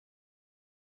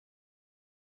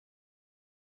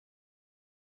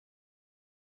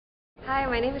Hi,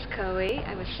 my name is Kewei.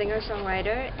 I'm a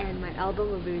singer-songwriter and my album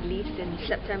will be released in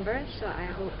September, so I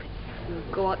hope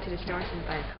you'll go out to the stores and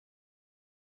buy it.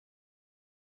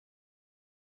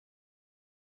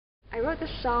 I wrote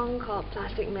this song called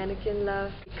Plastic Mannequin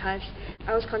Love because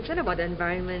I was concerned about the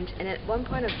environment, and at one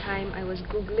point of time I was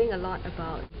googling a lot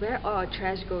about where all our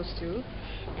trash goes to,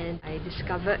 and I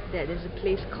discovered that there's a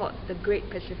place called the Great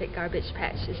Pacific Garbage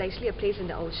Patch. It's actually a place in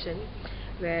the ocean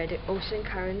where the ocean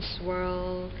currents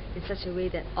swirl in such a way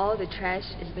that all the trash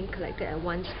is being collected at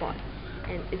one spot,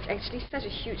 and it's actually such a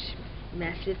huge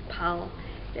massive pile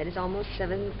that is almost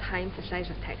 7 times the size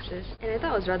of Texas. And I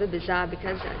thought it was rather bizarre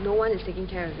because no one is taking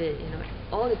care of it.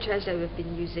 All the trash that we've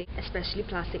been using, especially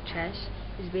plastic trash,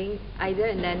 is being either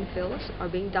in landfills or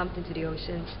being dumped into the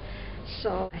oceans.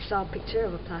 So I saw a picture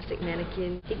of a plastic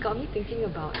mannequin. It got me thinking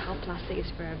about how plastic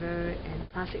is forever, and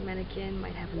plastic mannequin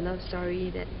might have a love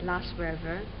story that lasts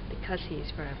forever because he is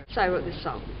forever. So I wrote this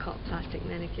song called Plastic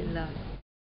Mannequin Love.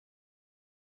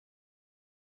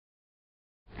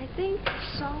 I think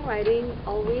songwriting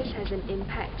always has an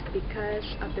impact because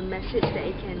of the message that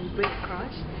it can bring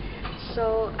across.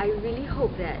 So I really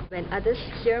hope that when others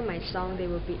hear my song, they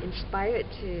will be inspired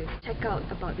to check out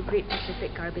about the Great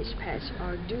Pacific Garbage Patch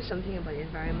or do something about the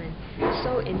environment.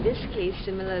 So in this case,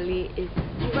 similarly, if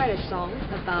you write a song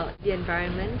about the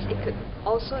environment, it could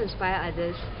also inspire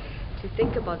others to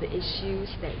think about the issues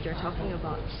that you're talking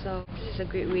about. So this is a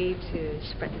great way to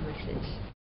spread the message.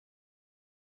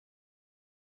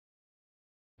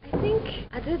 I think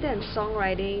other than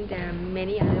songwriting, there are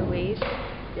many other ways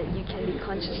that you can be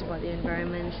conscious about the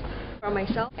environment. For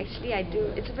myself, actually I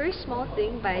do, it's a very small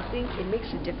thing, but I think it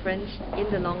makes a difference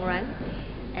in the long run,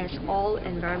 as all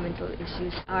environmental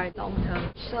issues are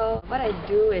long-term. So what I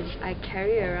do is I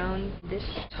carry around these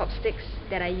chopsticks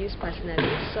that I use personally.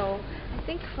 So I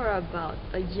think for about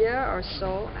a year or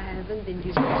so, I haven't been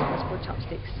using disposable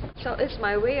chopsticks. So it's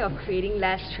my way of creating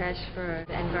less trash for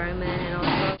the environment and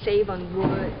also save on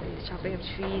wood and the chopping of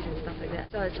trees and stuff like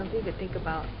that. So it's something to think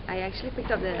about. I actually picked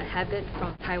up the habit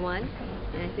from Taiwan,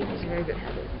 and I think it's a very good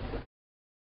habit.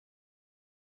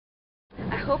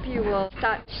 I hope you will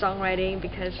start songwriting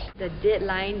because the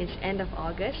deadline is end of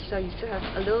August, so you still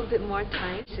have a little bit more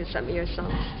time to submit your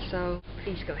songs. So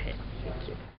please go ahead. Thank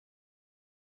you.